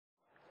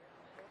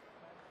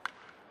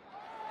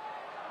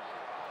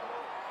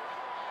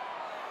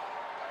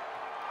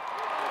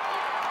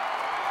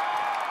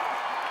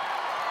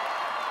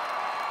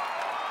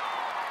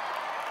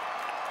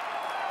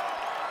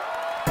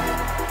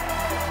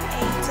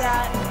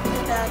Dot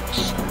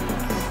Productions.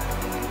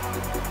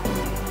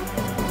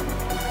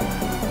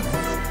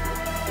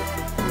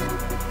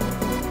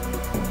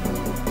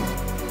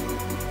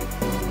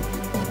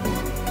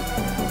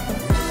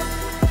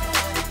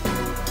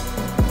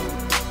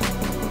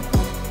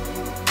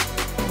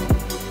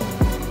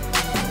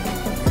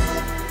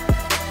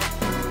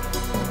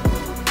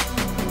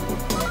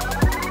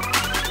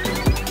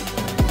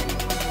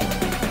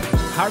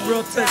 I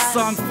wrote this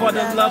song for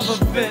the love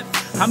of it.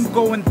 I'm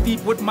going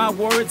deep with my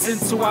words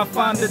until I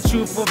find the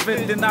truth of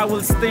it. Then I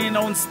will stand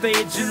on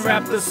stage and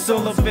rap the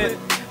soul of it.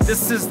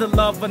 This is the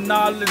love of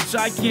knowledge,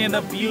 I can't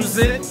abuse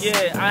it.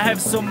 Yeah, I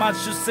have so much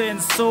to say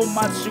and so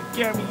much to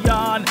carry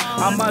on.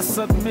 I must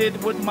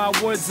admit with my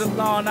words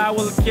alone, I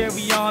will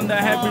carry on the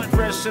heavy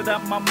pressure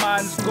that my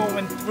mind's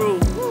going through.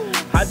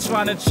 I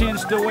try to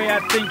change the way I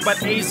think,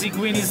 but AZ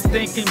Green is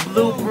thinking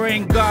blue.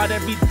 Praying God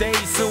every day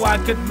so I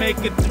could make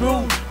it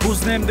through.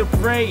 Whose name to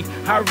pray?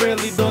 I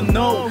really don't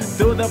know.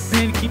 Though the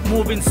pen keep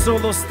moving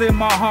solo, still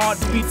my heart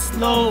beats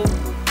slow.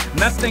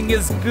 Nothing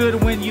is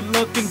good when you're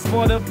looking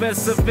for the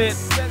best of it.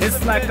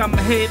 It's like I'm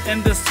hit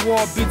in the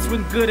war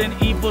between good and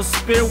evil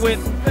spirit.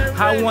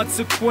 I want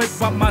to quit,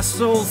 but my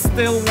soul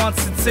still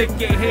wants to take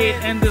a hit.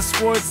 And these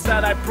words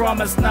that I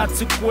promise not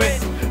to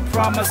quit.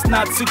 Promise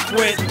not to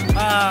quit.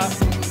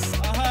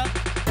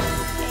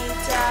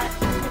 Dot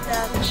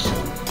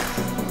Productions.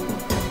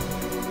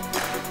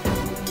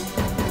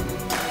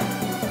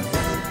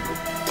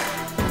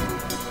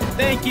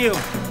 Thank you.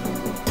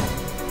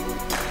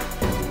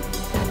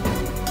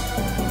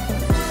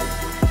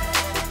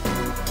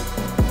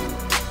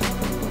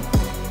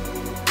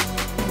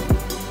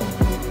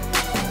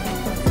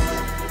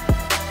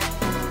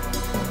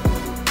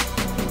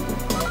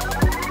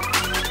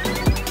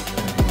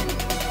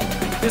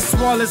 This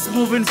wall is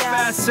moving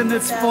fast and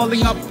it's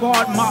falling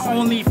apart. My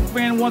only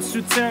friend wants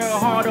to tear her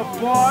heart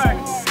apart.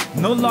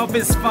 No love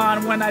is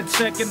fine when I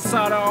check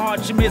inside her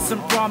heart. She made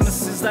some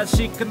promises that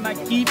she could not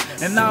keep,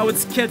 and now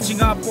it's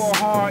catching up her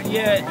heart.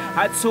 Yeah,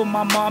 I told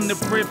my mom to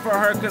pray for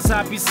her, cause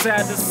I'd be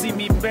sad to see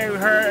me bury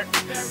her.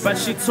 But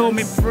she told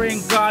me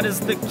praying God is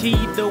the key.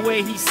 The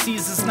way he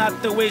sees is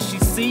not the way she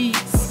sees.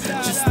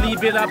 Just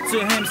leave it up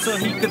to him so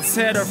he could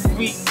set her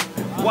free.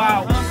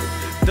 Wow.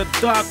 The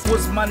dark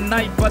was my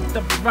night, but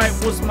the bright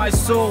was my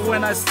soul.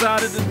 When I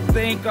started to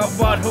think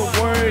about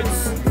her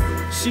words,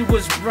 she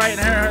was bright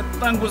and her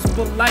tongue was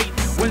polite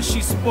when she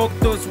spoke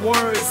those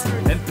words.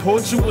 And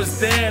poetry was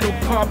there to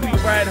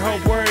copyright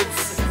her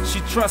words.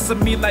 She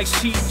trusted me like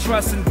she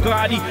trusted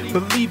God.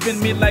 Believe in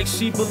me like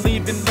she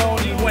believed in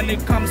Lordy. When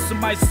it comes to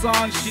my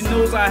song, she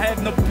knows I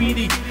have no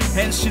pity,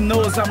 and she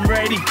knows I'm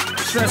ready.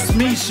 Trust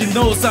me, she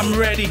knows I'm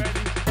ready.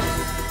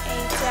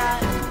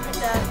 Dot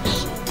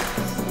Productions.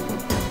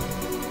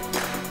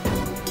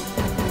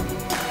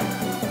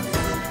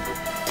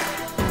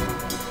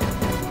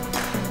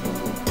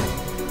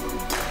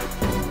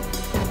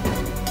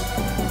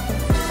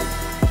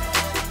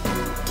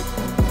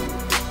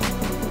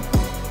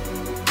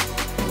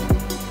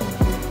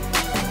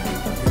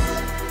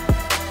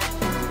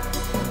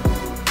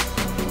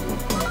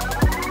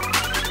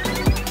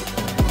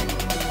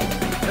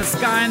 The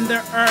sky and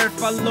the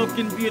earth are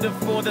looking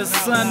beautiful. The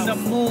sun, the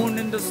moon,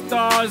 and the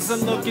stars are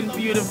looking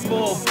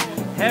beautiful.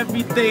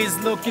 Every day is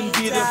looking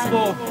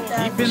beautiful.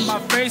 Even my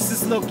face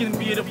is looking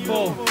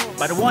beautiful.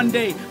 But one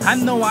day, I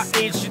know I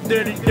age you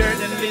dirty dirt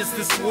and leaves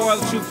this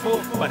world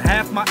truthful. But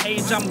half my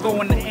age I'm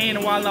going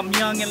in while I'm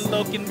young and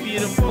looking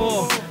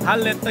beautiful. I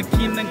let the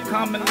kingdom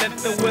come and let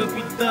the will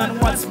be done.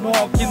 What's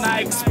more can I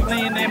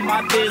explain in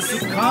my days to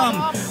come?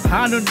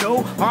 I don't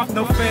know, off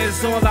no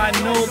fair's all I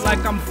know.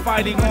 Like I'm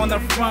fighting on the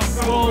front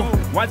row.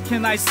 What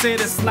can I say,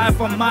 this life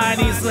of mine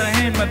is a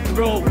hammer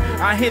throw.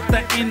 I hit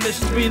the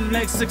industry and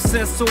make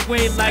success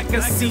away like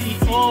a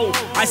CEO.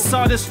 I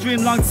saw this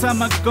dream long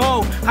time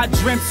ago. I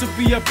dreamt to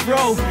be a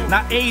pro.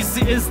 Now AZ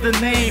is the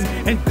name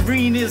and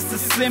green is the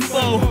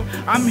symbol.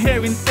 I'm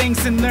hearing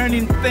things and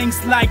learning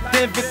things like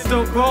David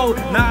Thoreau.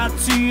 Now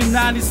to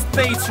United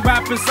States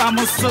rappers, I'm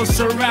a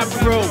social rap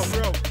bro.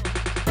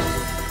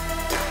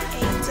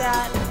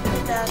 Dot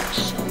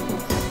Productions.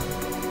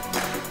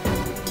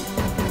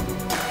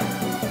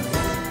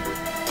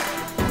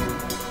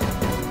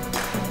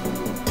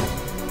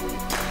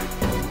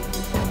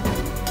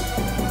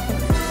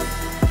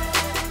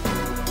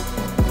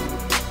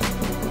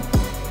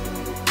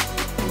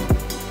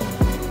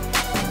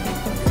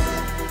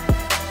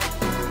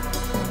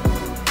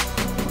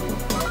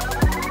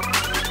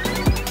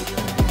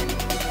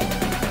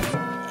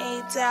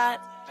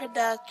 Dot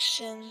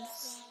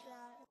Productions.